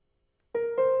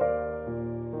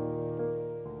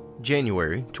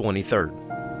January 23rd.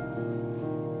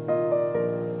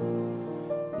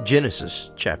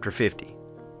 Genesis chapter 50.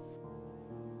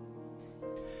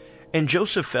 And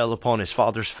Joseph fell upon his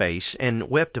father's face, and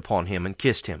wept upon him, and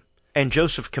kissed him. And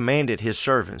Joseph commanded his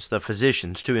servants, the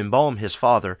physicians, to embalm his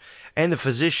father, and the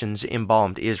physicians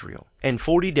embalmed Israel. And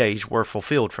 40 days were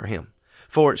fulfilled for him.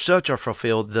 For such are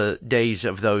fulfilled the days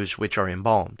of those which are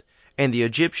embalmed. And the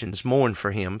Egyptians mourned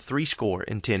for him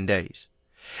 60 days.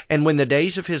 And when the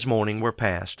days of his mourning were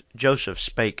past, Joseph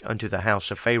spake unto the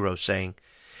house of Pharaoh, saying,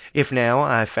 If now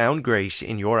I have found grace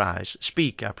in your eyes,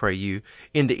 speak, I pray you,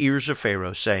 in the ears of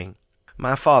Pharaoh, saying,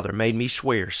 My father made me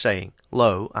swear, saying,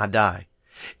 Lo, I die.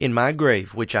 In my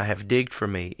grave which I have digged for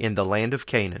me in the land of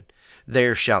Canaan,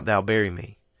 there shalt thou bury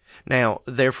me. Now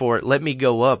therefore let me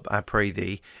go up, I pray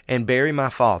thee, and bury my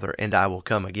father, and I will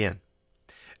come again.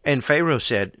 And Pharaoh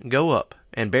said, Go up,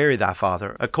 and bury thy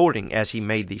father, according as he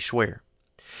made thee swear.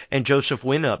 And Joseph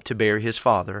went up to bury his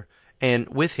father, and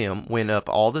with him went up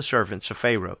all the servants of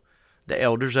Pharaoh, the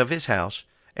elders of his house,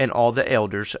 and all the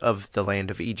elders of the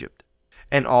land of Egypt,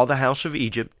 and all the house of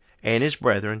Egypt, and his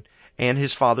brethren, and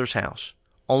his father's house.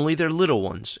 Only their little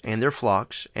ones, and their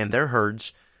flocks, and their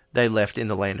herds, they left in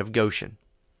the land of Goshen.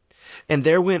 And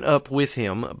there went up with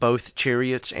him both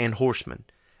chariots and horsemen,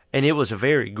 and it was a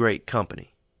very great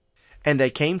company. And they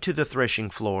came to the threshing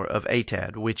floor of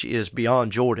Atad, which is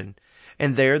beyond Jordan,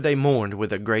 and there they mourned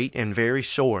with a great and very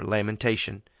sore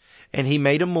lamentation. And he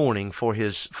made a mourning for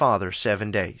his father 7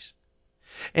 days.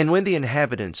 And when the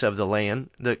inhabitants of the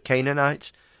land, the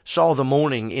Canaanites, saw the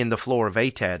mourning in the floor of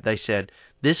Atad, they said,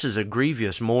 This is a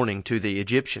grievous mourning to the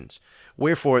Egyptians.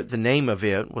 Wherefore the name of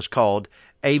it was called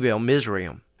Abel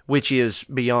Mizraim, which is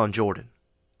beyond Jordan.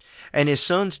 And his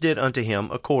sons did unto him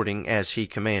according as he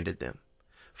commanded them.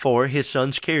 For his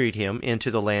sons carried him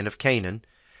into the land of Canaan,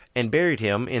 and buried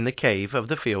him in the cave of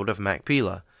the field of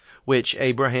Machpelah, which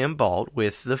Abraham bought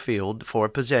with the field for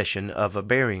possession of a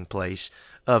burying place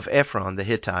of Ephron the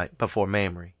Hittite before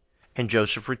Mamre. And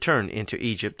Joseph returned into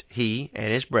Egypt, he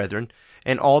and his brethren,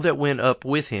 and all that went up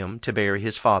with him to bury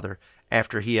his father,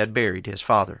 after he had buried his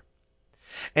father.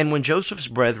 And when Joseph's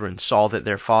brethren saw that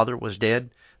their father was dead,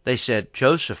 they said,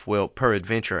 Joseph will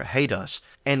peradventure hate us,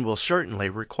 and will certainly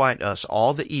requite us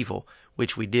all the evil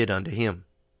which we did unto him.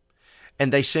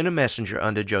 And they sent a messenger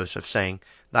unto Joseph, saying,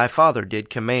 Thy father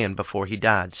did command before he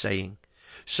died, saying,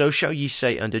 So shall ye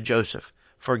say unto Joseph,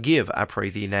 Forgive, I pray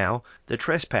thee now, the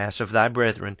trespass of thy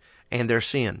brethren, and their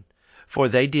sin. For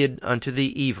they did unto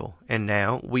thee evil, and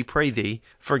now, we pray thee,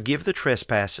 forgive the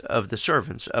trespass of the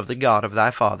servants of the God of thy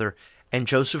father. And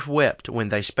Joseph wept when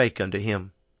they spake unto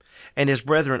him. And his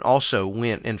brethren also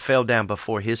went and fell down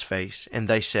before his face, and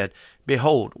they said,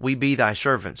 Behold, we be thy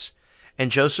servants. And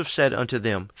Joseph said unto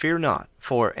them, Fear not,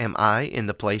 for am I in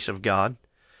the place of God?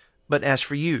 But as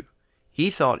for you, ye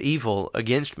thought evil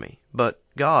against me, but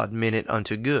God meant it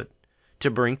unto good, to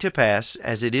bring to pass,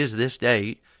 as it is this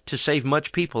day, to save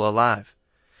much people alive.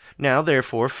 Now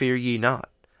therefore fear ye not.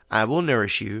 I will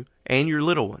nourish you, and your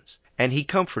little ones. And he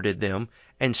comforted them,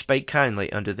 and spake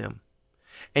kindly unto them.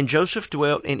 And Joseph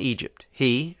dwelt in Egypt,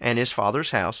 he and his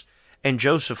father's house, and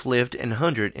Joseph lived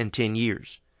 110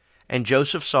 years. And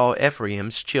Joseph saw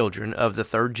Ephraim's children of the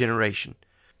 3rd generation.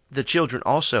 The children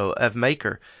also of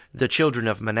Machir, the children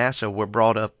of Manasseh, were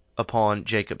brought up upon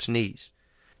Jacob's knees.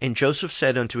 And Joseph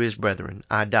said unto his brethren,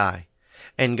 I die,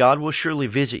 and God will surely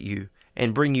visit you,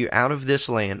 and bring you out of this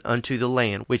land unto the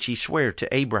land which he sware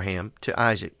to Abraham, to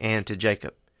Isaac, and to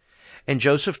Jacob. And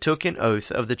Joseph took an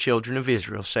oath of the children of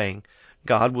Israel, saying,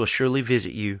 God will surely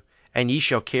visit you, and ye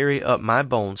shall carry up my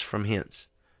bones from hence.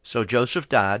 So Joseph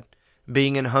died,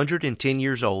 being 110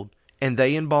 years old, and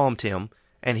they embalmed him,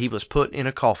 and he was put in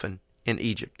a coffin in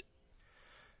Egypt.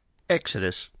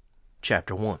 Exodus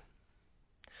chapter 1.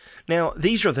 Now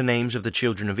these are the names of the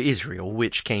children of Israel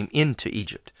which came into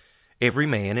Egypt. Every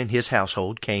man in his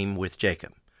household came with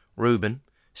Jacob: Reuben,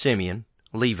 Simeon,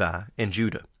 Levi, and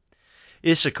Judah;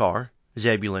 Issachar,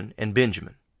 Zebulun, and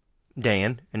Benjamin;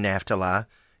 Dan and Naphtali,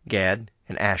 Gad,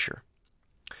 and Asher.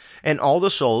 And all the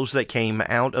souls that came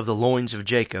out of the loins of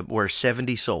Jacob were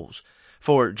 70 souls,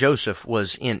 for Joseph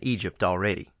was in Egypt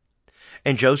already.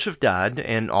 And Joseph died,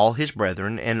 and all his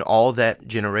brethren, and all that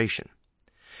generation.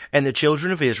 And the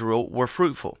children of Israel were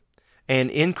fruitful, and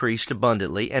increased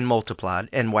abundantly, and multiplied,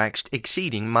 and waxed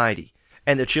exceeding mighty.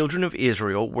 And the children of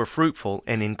Israel were fruitful,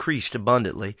 and increased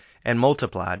abundantly, and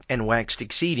multiplied, and waxed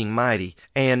exceeding mighty,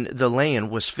 and the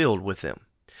land was filled with them.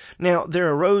 Now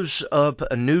there arose up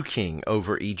a new king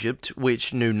over Egypt,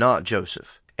 which knew not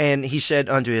Joseph. And he said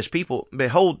unto his people,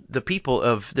 Behold, the people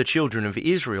of the children of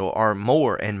Israel are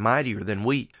more and mightier than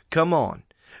we. Come on,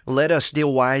 let us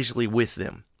deal wisely with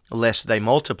them, lest they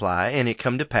multiply. And it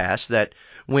come to pass that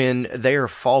when there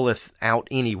falleth out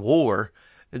any war,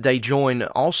 they join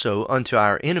also unto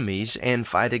our enemies, and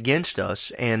fight against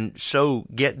us, and so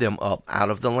get them up out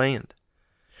of the land.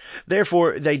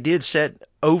 Therefore they did set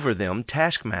over them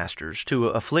taskmasters to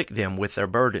afflict them with their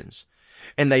burdens.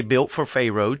 And they built for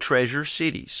Pharaoh treasure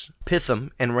cities,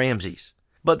 Pithom and Ramses.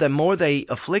 But the more they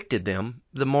afflicted them,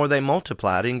 the more they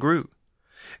multiplied and grew.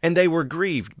 And they were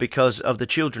grieved because of the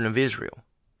children of Israel.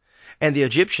 And the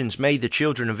Egyptians made the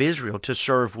children of Israel to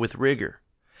serve with rigor.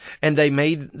 And they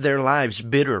made their lives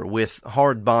bitter with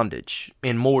hard bondage,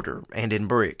 in mortar and in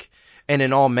brick, and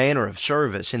in all manner of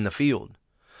service in the field.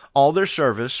 All their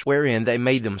service wherein they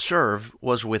made them serve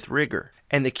was with rigor.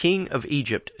 And the king of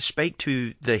Egypt spake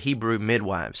to the Hebrew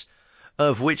midwives,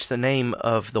 of which the name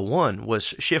of the one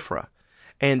was Shiphrah,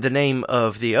 and the name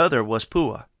of the other was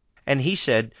Puah. And he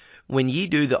said, When ye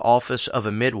do the office of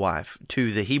a midwife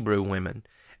to the Hebrew women,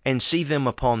 and see them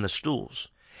upon the stools,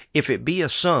 if it be a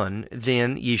son,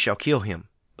 then ye shall kill him,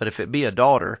 but if it be a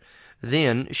daughter,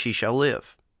 then she shall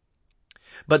live.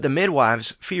 But the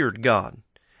midwives feared God,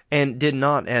 and did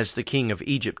not as the king of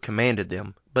Egypt commanded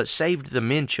them, but saved the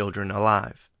men children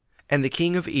alive. And the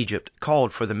king of Egypt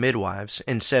called for the midwives,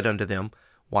 and said unto them,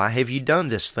 Why have ye done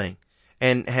this thing,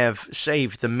 and have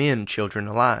saved the men children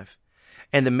alive?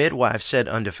 And the midwives said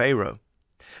unto Pharaoh,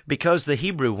 Because the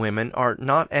Hebrew women are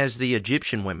not as the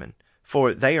Egyptian women,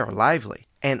 for they are lively,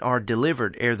 and are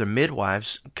delivered ere the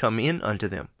midwives come in unto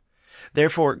them.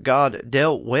 Therefore God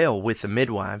dealt well with the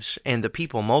midwives, and the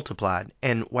people multiplied,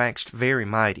 and waxed very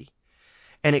mighty.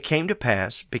 And it came to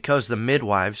pass, because the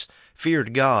midwives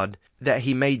feared God, that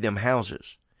he made them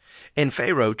houses. And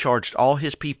Pharaoh charged all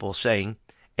his people, saying,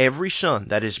 Every son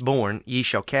that is born ye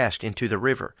shall cast into the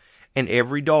river, and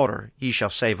every daughter ye shall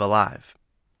save alive.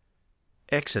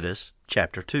 Exodus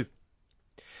chapter 2.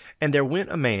 And there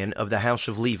went a man of the house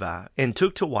of Levi, and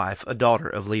took to wife a daughter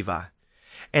of Levi.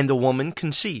 And the woman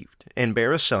conceived, and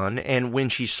bare a son, and when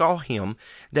she saw him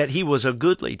that he was a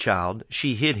goodly child,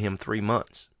 she hid him 3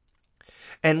 months.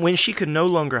 And when she could no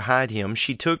longer hide him,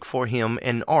 she took for him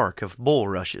an ark of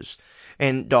bulrushes,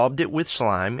 and daubed it with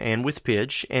slime and with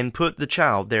pitch, and put the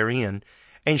child therein,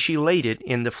 and she laid it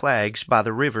in the flags by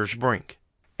the river's brink.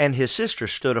 And his sister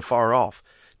stood afar off,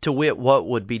 to wit what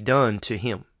would be done to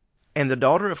him. And the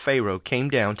daughter of Pharaoh came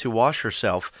down to wash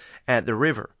herself at the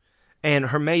river, and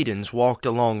her maidens walked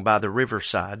along by the river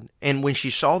side. And when she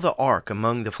saw the ark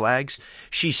among the flags,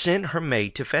 she sent her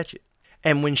maid to fetch it.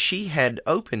 And when she had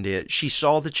opened it, she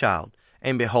saw the child,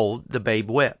 and behold, the babe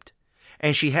wept.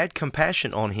 And she had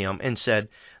compassion on him, and said,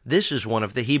 This is one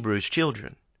of the Hebrews'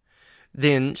 children.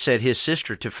 Then said his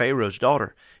sister to Pharaoh's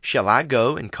daughter, Shall I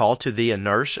go and call to thee a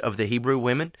nurse of the Hebrew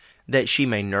women, that she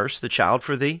may nurse the child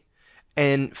for thee?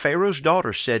 And Pharaoh's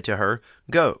daughter said to her,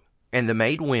 Go. And the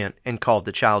maid went and called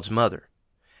the child's mother.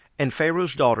 And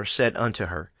Pharaoh's daughter said unto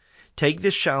her, Take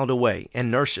this child away,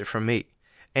 and nurse it for me,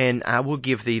 and I will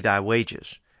give thee thy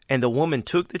wages. And the woman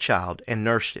took the child, and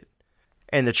nursed it.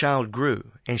 And the child grew,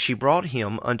 and she brought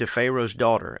him unto Pharaoh's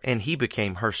daughter, and he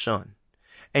became her son.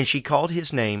 And she called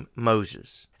his name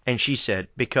Moses. And she said,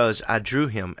 Because I drew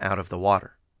him out of the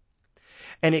water.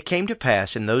 And it came to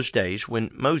pass in those days,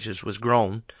 when Moses was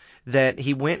grown, that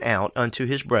he went out unto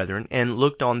his brethren, and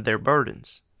looked on their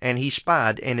burdens. And he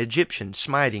spied an Egyptian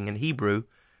smiting an Hebrew,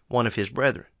 one of his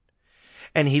brethren.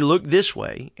 And he looked this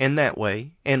way and that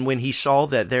way, and when he saw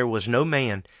that there was no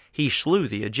man, he slew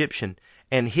the Egyptian,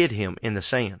 and hid him in the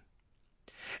sand.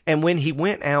 And when he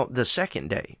went out the second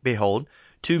day, behold,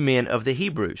 2 men of the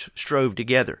Hebrews strove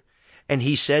together. And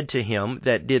he said to him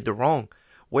that did the wrong,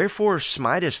 Wherefore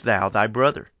smitest thou thy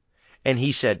brother? And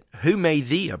he said, Who made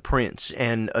thee a prince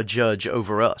and a judge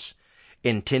over us?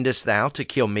 Intendest thou to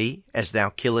kill me, as thou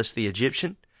killest the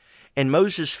Egyptian? And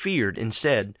Moses feared, and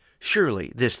said,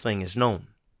 Surely this thing is known.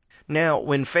 Now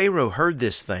when Pharaoh heard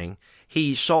this thing,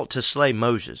 he sought to slay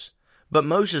Moses. But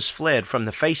Moses fled from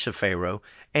the face of Pharaoh,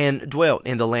 and dwelt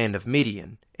in the land of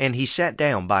Midian, and he sat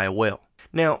down by a well.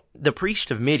 Now the priest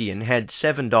of Midian had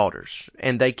 7 daughters,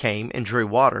 and they came and drew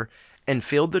water, and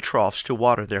filled the troughs to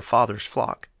water their father's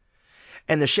flock.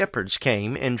 And the shepherds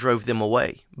came and drove them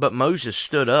away, but Moses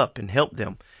stood up and helped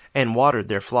them, and watered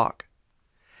their flock.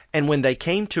 And when they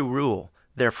came to Reuel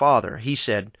their father, he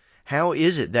said, How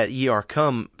is it that ye are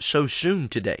come so soon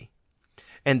today?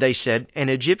 And they said, An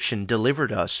Egyptian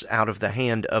delivered us out of the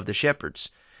hand of the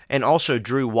shepherds, and also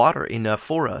drew water enough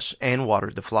for us, and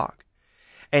watered the flock.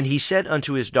 And he said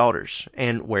unto his daughters,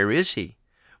 And where is he?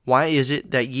 Why is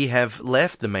it that ye have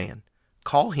left the man?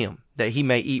 Call him, that he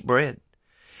may eat bread.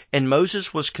 And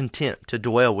Moses was content to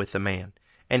dwell with the man,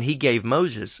 and he gave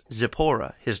Moses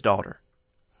Zipporah his daughter.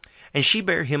 And she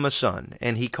bare him a son,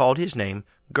 and he called his name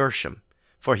Gershom,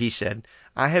 for he said,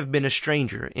 I have been a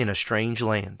stranger in a strange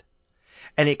land.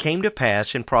 And it came to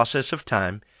pass in process of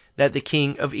time that the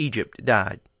king of Egypt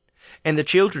died. And the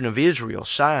children of Israel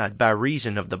sighed by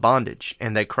reason of the bondage,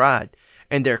 and they cried,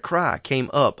 and their cry came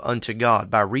up unto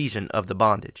God by reason of the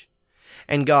bondage.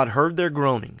 And God heard their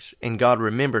groanings, and God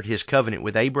remembered his covenant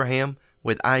with Abraham,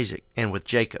 with Isaac, and with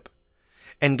Jacob.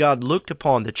 And God looked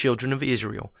upon the children of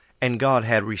Israel, and God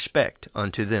had respect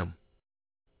unto them.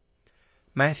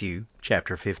 Matthew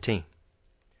chapter 15.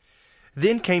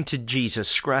 Then came to Jesus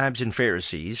scribes and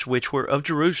Pharisees, which were of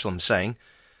Jerusalem, saying,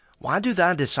 Why do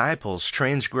thy disciples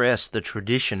transgress the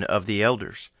tradition of the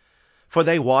elders? For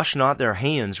they wash not their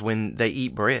hands when they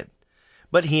eat bread.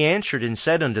 But he answered and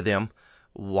said unto them,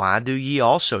 Why do ye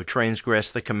also transgress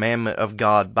the commandment of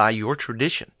God by your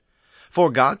tradition? For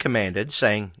God commanded,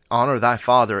 saying, Honor thy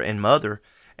father and mother,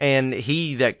 and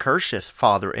he that curseth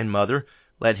father and mother,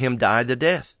 let him die the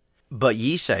death. But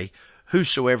ye say,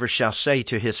 Whosoever shall say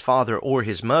to his father or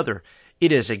his mother,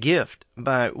 It is a gift,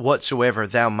 by whatsoever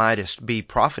thou mightest be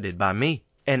profited by me,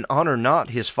 and honor not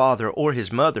his father or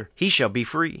his mother, he shall be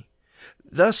free.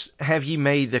 Thus have ye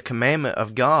made the commandment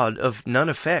of God of none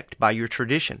effect by your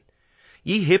tradition.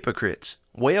 Ye hypocrites,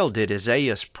 well did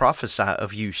Isaiah prophesy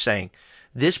of you, saying,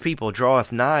 This people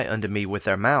draweth nigh unto me with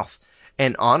their mouth,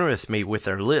 and honoureth me with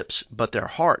their lips, but their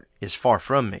heart is far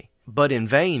from me. But in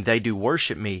vain they do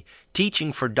worship me,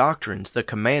 teaching for doctrines the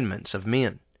commandments of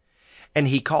men. And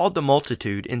he called the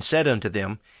multitude, and said unto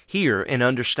them, Hear and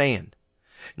understand.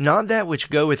 Not that which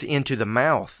goeth into the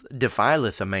mouth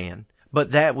defileth a man,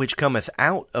 but that which cometh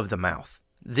out of the mouth,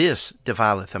 this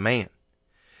defileth a man.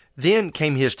 Then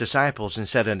came his disciples, and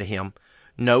said unto him,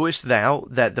 Knowest thou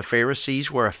that the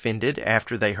Pharisees were offended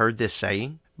after they heard this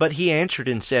saying? But he answered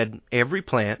and said, Every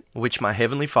plant which my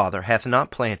heavenly Father hath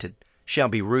not planted shall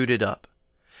be rooted up.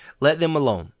 Let them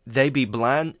alone. They be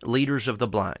blind leaders of the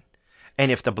blind.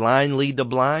 And if the blind lead the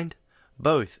blind,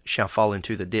 both shall fall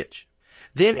into the ditch.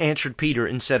 Then answered Peter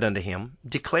and said unto him,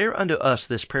 Declare unto us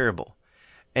this parable.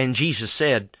 And Jesus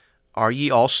said, Are ye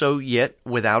also yet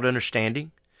without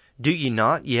understanding? Do ye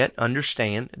not yet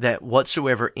understand that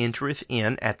whatsoever entereth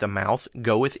in at the mouth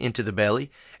goeth into the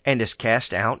belly, and is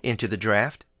cast out into the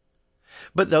draught?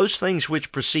 But those things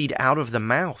which proceed out of the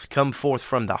mouth come forth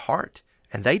from the heart,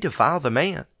 and they defile the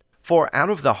man. For out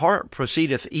of the heart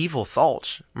proceedeth evil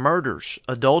thoughts, murders,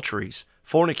 adulteries,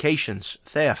 fornications,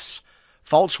 thefts,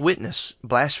 false witness,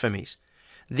 blasphemies.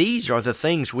 These are the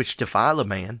things which defile a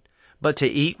man, but to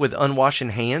eat with unwashen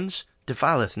hands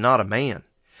defileth not a man.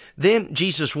 Then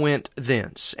Jesus went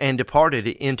thence, and departed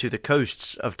into the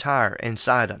coasts of Tyre and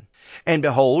Sidon. And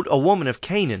behold, a woman of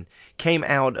Canaan came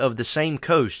out of the same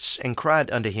coasts, and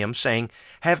cried unto him, saying,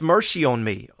 Have mercy on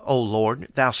me, O Lord,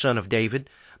 thou Son of David.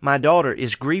 My daughter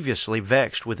is grievously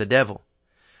vexed with the devil.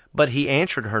 But he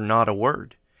answered her not a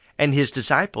word. And his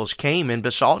disciples came and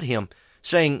besought him,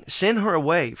 saying, Send her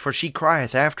away, for she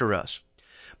crieth after us.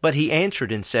 But he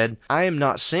answered and said, I am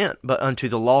not sent but unto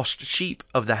the lost sheep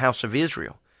of the house of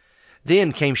Israel.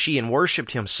 Then came she and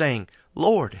worshipped him, saying,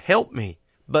 Lord, help me.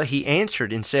 But he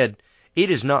answered and said, It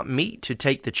is not meet to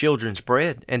take the children's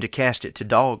bread, and to cast it to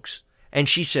dogs. And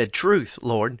she said, Truth,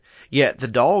 Lord, yet the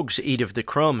dogs eat of the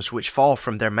crumbs which fall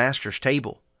from their master's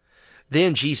table.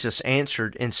 Then Jesus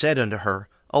answered and said unto her,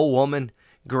 O woman,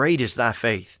 great is thy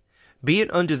faith. Be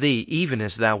it unto thee even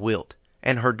as thou wilt.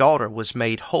 And her daughter was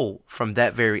made whole from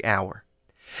that very hour.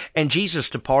 And Jesus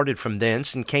departed from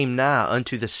thence, and came nigh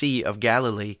unto the sea of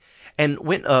Galilee, and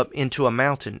went up into a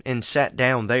mountain, and sat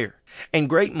down there. And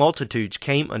great multitudes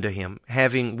came unto him,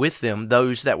 having with them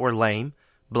those that were lame,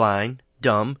 blind,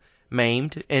 dumb,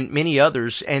 maimed, and many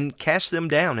others, and cast them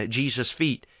down at Jesus'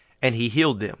 feet, and he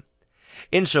healed them.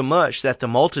 Insomuch that the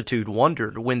multitude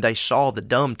wondered when they saw the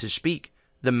dumb to speak,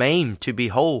 the maimed to be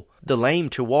whole, the lame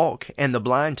to walk, and the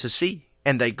blind to see,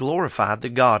 and they glorified the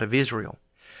God of Israel.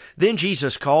 Then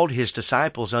Jesus called his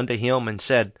disciples unto him, and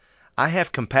said, I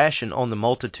have compassion on the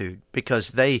multitude, because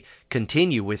they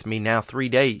continue with me now 3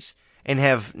 days, and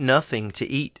have nothing to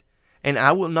eat. And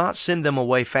I will not send them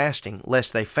away fasting,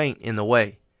 lest they faint in the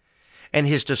way. And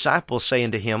his disciples say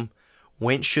unto him,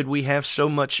 Whence should we have so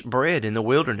much bread in the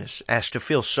wilderness, as to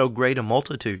fill so great a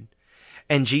multitude?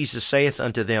 And Jesus saith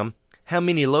unto them, How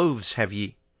many loaves have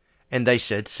ye? And they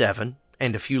said, 7,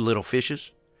 and a few little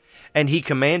fishes. And he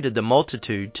commanded the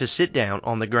multitude to sit down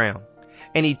on the ground.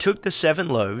 And he took the 7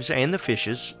 loaves and the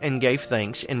fishes, and gave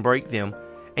thanks, and brake them,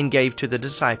 and gave to the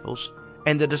disciples,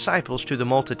 and the disciples to the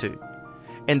multitude.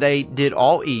 And they did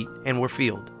all eat, and were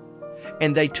filled.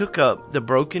 And they took up the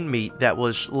broken meat that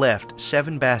was left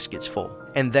 7 baskets full.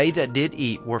 And they that did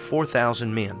eat were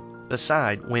 4,000 men.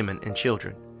 beside women and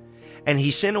children. And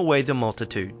he sent away the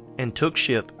multitude, and took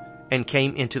ship, and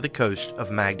came into the coast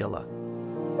of Magdala.